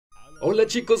Hola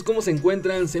chicos, ¿cómo se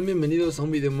encuentran? Sean bienvenidos a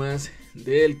un video más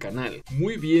del canal.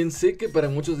 Muy bien, sé que para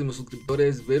muchos de mis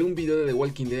suscriptores ver un video de The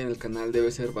Walking Dead en el canal debe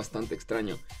ser bastante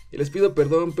extraño. Y les pido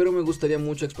perdón, pero me gustaría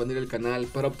mucho expandir el canal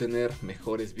para obtener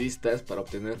mejores vistas, para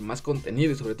obtener más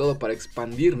contenido y sobre todo para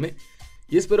expandirme.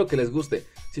 Y espero que les guste.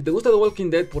 Si te gusta The Walking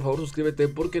Dead, por favor suscríbete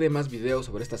porque haré más videos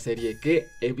sobre esta serie que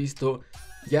he visto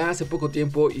ya hace poco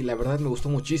tiempo y la verdad me gustó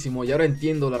muchísimo y ahora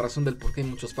entiendo la razón del por qué hay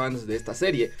muchos fans de esta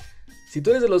serie. Si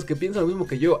tú eres de los que piensan lo mismo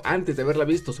que yo antes de haberla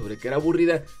visto sobre que era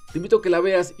aburrida, te invito a que la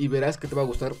veas y verás que te va a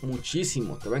gustar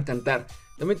muchísimo, te va a encantar.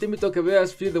 También te invito a que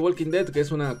veas Fear the Walking Dead, que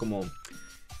es una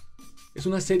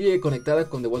serie conectada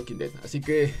con The Walking Dead, así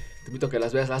que te invito a que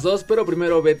las veas las dos, pero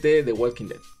primero vete The Walking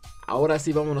Dead. Ahora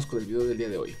sí, vámonos con el video del día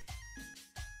de hoy.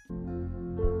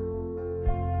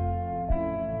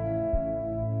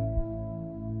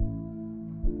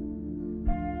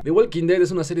 The Walking Dead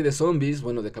es una serie de zombies,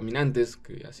 bueno, de caminantes,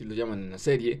 que así lo llaman en la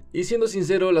serie. Y siendo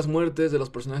sincero, las muertes de los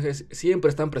personajes siempre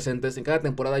están presentes. En cada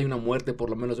temporada hay una muerte,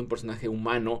 por lo menos de un personaje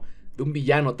humano, de un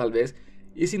villano tal vez.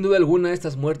 Y sin duda alguna,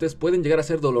 estas muertes pueden llegar a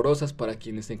ser dolorosas para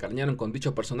quienes se encariñaron con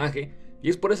dicho personaje.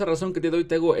 Y es por esa razón que te doy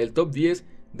el top 10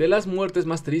 de las muertes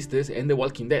más tristes en The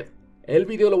Walking Dead. El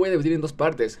video lo voy a dividir en dos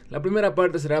partes. La primera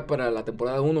parte será para la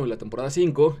temporada 1 y la temporada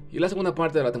 5. Y la segunda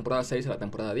parte de la temporada 6 a la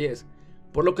temporada 10.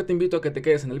 Por lo que te invito a que te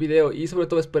quedes en el video y sobre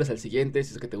todo esperes el siguiente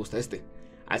si es que te gusta este.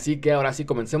 Así que ahora sí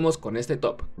comencemos con este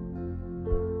top.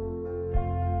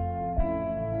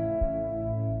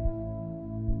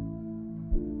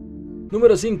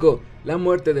 Número 5. La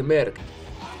muerte de Merck.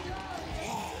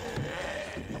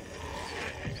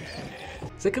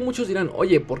 Sé que muchos dirán,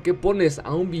 oye, ¿por qué pones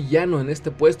a un villano en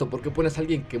este puesto? ¿Por qué pones a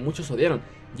alguien que muchos odiaron?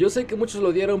 Yo sé que muchos lo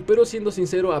odiaron, pero siendo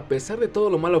sincero, a pesar de todo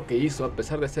lo malo que hizo, a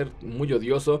pesar de ser muy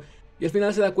odioso, y al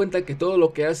final se da cuenta que todo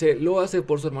lo que hace, lo hace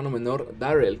por su hermano menor,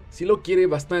 Daryl. Sí lo quiere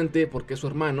bastante porque es su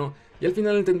hermano, y al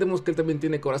final entendemos que él también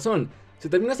tiene corazón. Se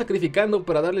termina sacrificando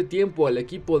para darle tiempo al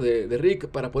equipo de Rick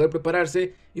para poder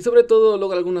prepararse, y sobre todo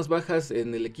logra algunas bajas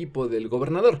en el equipo del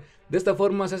gobernador. De esta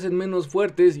forma se hacen menos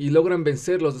fuertes y logran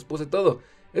vencerlos después de todo.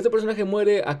 Este personaje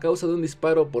muere a causa de un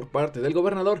disparo por parte del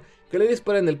gobernador, que le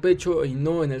dispara en el pecho y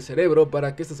no en el cerebro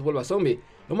para que este se vuelva zombie.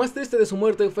 Lo más triste de su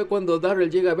muerte fue cuando Daryl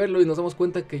llega a verlo y nos damos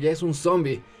cuenta que ya es un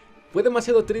zombie. Fue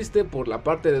demasiado triste por la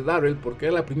parte de Daryl porque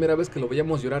era la primera vez que lo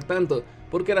veíamos llorar tanto,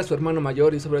 porque era su hermano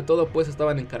mayor y sobre todo pues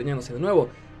estaban encariñándose de nuevo.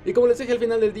 Y como les dije, al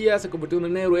final del día se convirtió en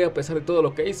un héroe a pesar de todo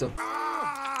lo que hizo.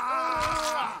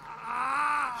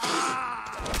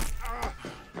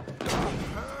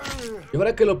 Y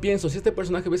ahora que lo pienso, si este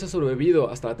personaje hubiese sobrevivido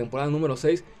hasta la temporada número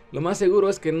 6, lo más seguro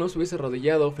es que no se hubiese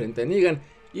arrodillado frente a Negan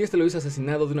y este lo hubiese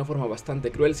asesinado de una forma bastante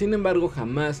cruel. Sin embargo,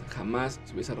 jamás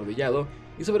se hubiese arrodillado,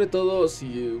 y sobre todo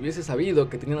si hubiese sabido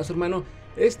que tenían a su hermano,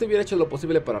 este hubiera hecho lo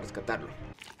posible para rescatarlo.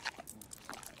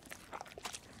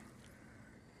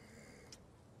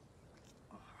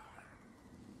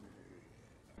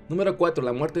 Número 4.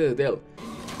 La muerte de Dell.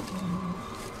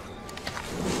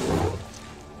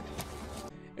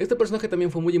 Este personaje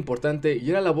también fue muy importante y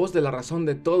era la voz de la razón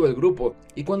de todo el grupo,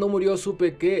 y cuando murió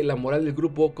supe que la moral del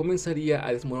grupo comenzaría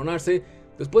a desmoronarse.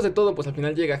 Después de todo, pues al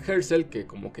final llega Herschel, que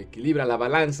como que equilibra la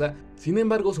balanza. Sin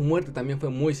embargo, su muerte también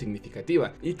fue muy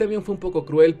significativa y también fue un poco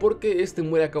cruel porque este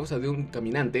muere a causa de un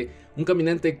caminante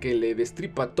que le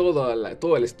destripa todo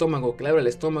el estómago, que le abre el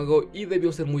estómago, y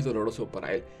debió ser muy doloroso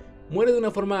para él. Muere de una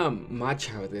forma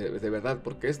macha, de verdad,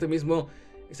 porque este mismo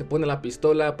se pone la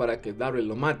pistola para que Daryl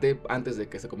lo mate antes de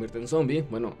que se convierta en zombie.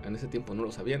 Bueno, en ese tiempo no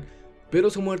lo sabían, pero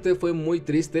su muerte fue muy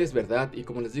triste, es verdad, y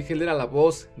como les dije, él era la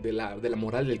voz de la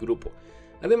moral del grupo.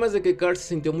 Además de que Carl se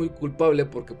sintió muy culpable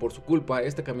porque por su culpa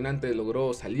este caminante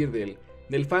logró salir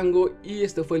del fango, y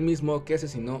este fue el mismo que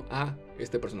asesinó a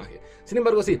este personaje. Sin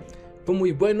embargo, sí, fue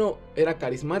muy bueno, era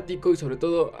carismático y sobre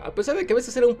todo, a pesar de que a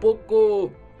veces era un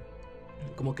poco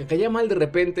como que caía mal de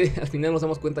repente, al final nos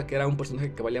damos cuenta que era un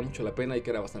personaje que valía mucho la pena y que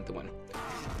era bastante bueno.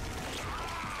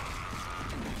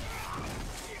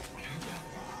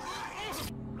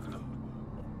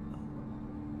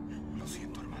 Lo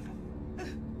siento, hermano.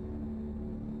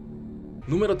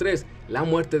 Número 3. La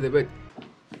muerte de Beth.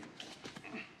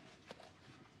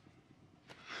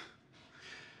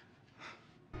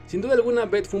 Sin duda alguna,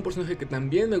 Beth fue un personaje que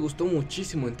también me gustó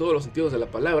muchísimo en todos los sentidos de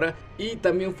la palabra, y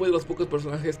también fue de los pocos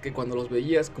personajes que cuando los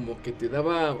veías como que te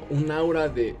daba un aura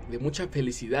de mucha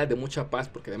felicidad, de mucha paz,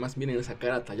 porque además miren esa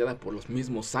cara tallada por los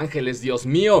mismos ángeles. Dios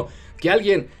mío, que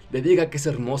alguien le diga que es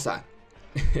hermosa.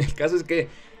 El caso es que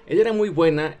Ella era muy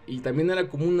buena y también era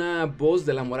como una voz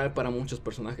de la moral para muchos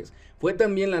personajes. Fue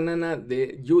también la nana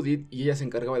de Judith y ella se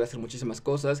encargaba de hacer muchísimas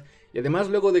cosas. Y además,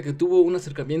 luego de que tuvo un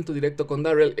acercamiento directo con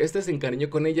Darryl, este se encariñó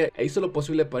con ella e hizo lo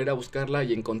posible para ir a buscarla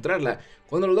y encontrarla.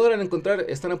 Cuando lo logran encontrar,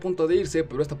 están a punto de irse,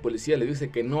 pero esta policía le dice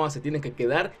que no, se tienen que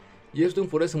quedar. Y esto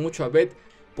enfurece mucho a Beth,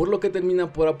 por lo que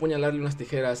termina por apuñalarle unas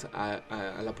tijeras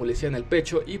a la policía en el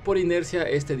pecho, y por inercia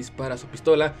este dispara su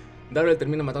pistola. Darryl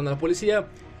termina matando a la policía,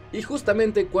 y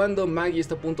justamente cuando Maggie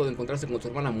está a punto de encontrarse con su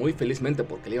hermana muy felizmente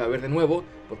porque la iba a ver de nuevo,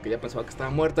 porque ya pensaba que estaba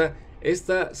muerta,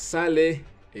 esta sale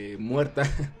muerta.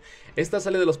 Esta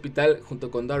sale del hospital junto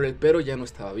con Darryl, pero ya no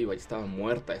estaba viva, ya estaba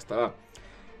muerta,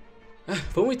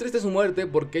 Fue muy triste su muerte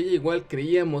porque ella igual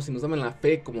creíamos y nos daban la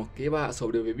fe como que iba a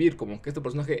sobrevivir, como que este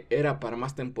personaje era para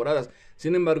más temporadas.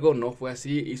 Sin embargo, no fue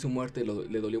así y su muerte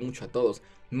le dolió mucho a todos,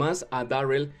 más a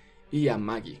Darryl y a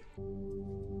Maggie.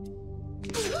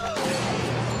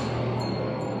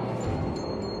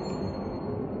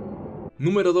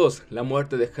 Número 2. La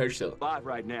muerte de Herschel.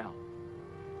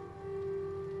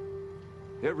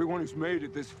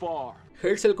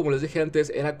 Herschel, como les dije antes,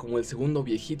 era como el segundo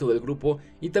viejito del grupo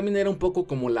y también era un poco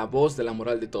como la voz de la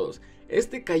moral de todos.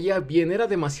 Este caía bien, era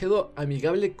demasiado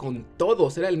amigable con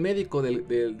todos, era el médico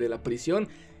de la prisión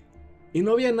y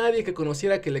no había nadie que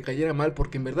conociera que le cayera mal,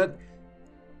 porque en verdad,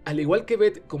 al igual que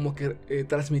Beth, como que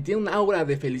transmitía un aura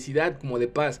de felicidad, como de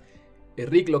paz.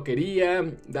 Rick lo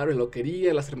quería, Darryl lo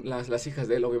quería, las hijas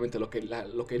de él obviamente lo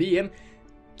querían.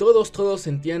 Todos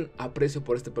sentían aprecio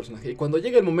por este personaje. Y cuando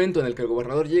llega el momento en el que el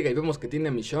gobernador llega y vemos que tiene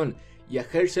a Michonne y a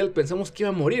Herschel, pensamos que iba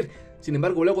a morir. Sin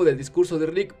embargo, luego del discurso de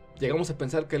Rick, llegamos a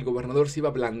pensar que el gobernador se iba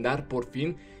a ablandar por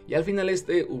fin, y al final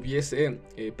hubiese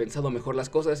pensado mejor las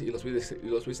cosas y los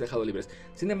hubiese dejado libres.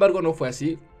 Sin embargo, no fue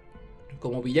así.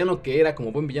 Como villano que era,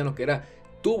 como buen villano que era,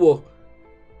 tuvo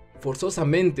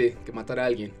forzosamente que matar a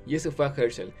alguien, y ese fue a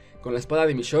Herschel. Con la espada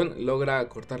de Michonne logra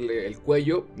cortarle el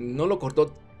cuello, no lo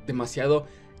cortó demasiado.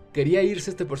 Quería irse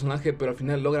este personaje, pero al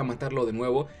final logra matarlo de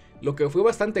nuevo, lo que fue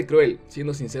bastante cruel,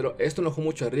 siendo sincero. Esto enojó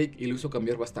mucho a Rick y lo hizo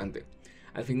cambiar bastante.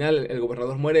 Al final el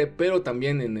gobernador muere, pero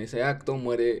también en ese acto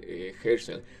muere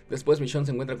Herschel. Después Michonne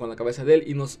se encuentra con la cabeza de él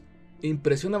y nos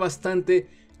impresiona bastante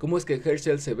cómo es que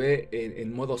Herschel se ve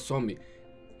en modo zombie.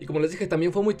 Y como les dije,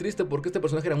 también fue muy triste porque este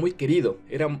personaje era muy querido,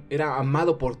 era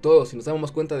amado por todos y nos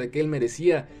dábamos cuenta de que él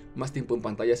merecía más tiempo en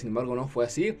pantalla. Sin embargo, no fue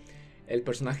así. El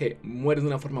personaje muere de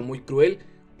una forma muy cruel,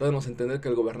 dándonos a entender que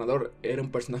el gobernador era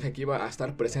un personaje que iba a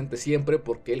estar presente siempre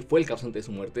porque él fue el causante de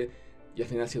su muerte, y al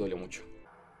final sí dolió mucho.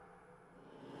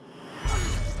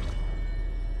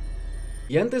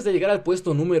 Y antes de llegar al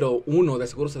puesto número 1, de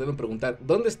seguro se deben preguntar,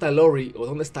 ¿dónde está Lori o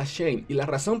dónde está Shane? Y la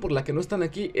razón por la que no están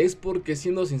aquí es porque,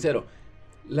 siendo sincero,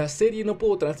 la serie no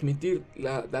pudo transmitir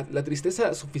la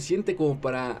tristeza suficiente como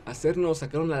para hacernos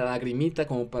sacar una lagrimita,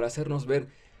 como para hacernos ver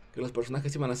que los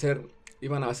personajes iban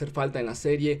a hacer falta en la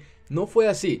serie. No fue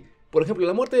así. Por ejemplo,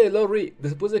 la muerte de Lori,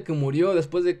 después de que murió,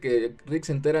 después de que Rick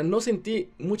se entera, no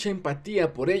sentí mucha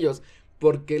empatía por ellos,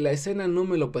 porque la escena no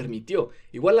me lo permitió.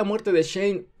 Igual la muerte de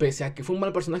Shane, pese a que fue un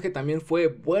mal personaje, también fue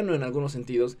bueno en algunos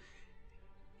sentidos.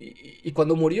 Y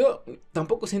cuando murió,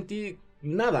 tampoco sentí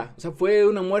nada. O sea, fue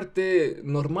una muerte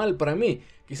normal para mí.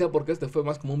 Quizá porque este fue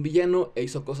más como un villano e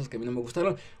hizo cosas que a mí no me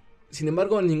gustaron. Sin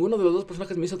embargo, ninguno de los dos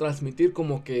personajes me hizo transmitir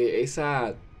como que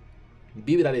esa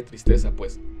vibra de tristeza,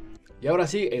 pues. Y ahora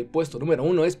sí, el puesto número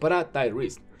 1 es para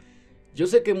Tyrese. Yo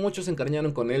sé que muchos se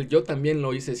encariñaron con él, yo también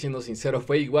lo hice, siendo sincero.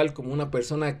 Fue igual como una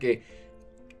persona que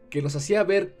nos hacía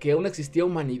ver que aún existía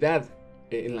humanidad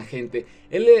en la gente.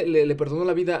 Él le perdonó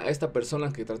la vida a esta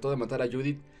persona que trató de matar a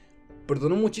Judith.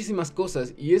 Perdonó muchísimas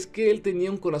cosas, y es que él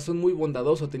tenía un corazón muy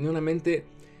bondadoso, tenía una mente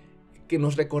que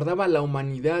nos recordaba la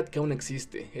humanidad que aún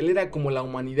existe. Él era como la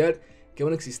humanidad que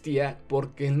aún existía,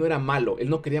 porque él no era malo, él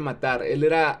no quería matar, él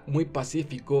era muy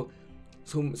pacífico.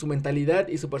 Su mentalidad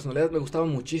y su personalidad me gustaban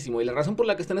muchísimo, y la razón por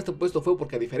la que está en este puesto fue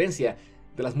porque, a diferencia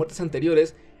de las muertes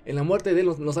anteriores, en la muerte de él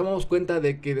nos dábamos cuenta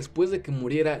de que después de que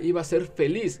muriera iba a ser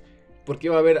feliz, porque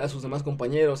iba a ver a sus demás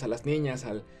compañeros, a las niñas,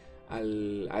 al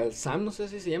Sam, no sé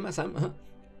si se llama Sam,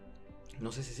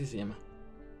 no sé si se llama.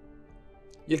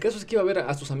 Y el caso es que iba a ver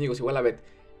a sus amigos, igual a Beth.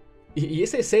 Y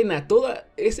esa escena,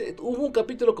 hubo un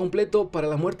capítulo completo para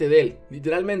la muerte de él,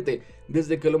 literalmente,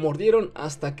 desde que lo mordieron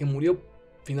hasta que murió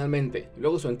finalmente.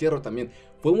 Luego su entierro también.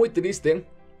 Fue muy triste,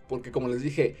 porque como les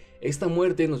dije, esta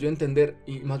muerte nos dio a entender,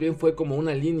 y más bien fue como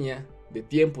una línea de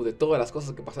tiempo de todas las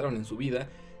cosas que pasaron en su vida,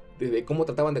 de cómo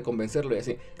trataban de convencerlo y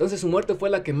así. Entonces su muerte fue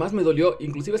la que más me dolió,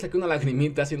 inclusive saqué una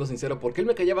lagrimita, siendo sincero, porque él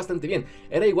me caía bastante bien.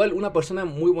 Era igual una persona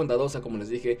muy bondadosa, como les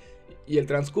dije, y el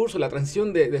transcurso, la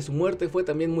transición de su muerte fue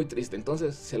también muy triste,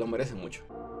 entonces se lo merece mucho.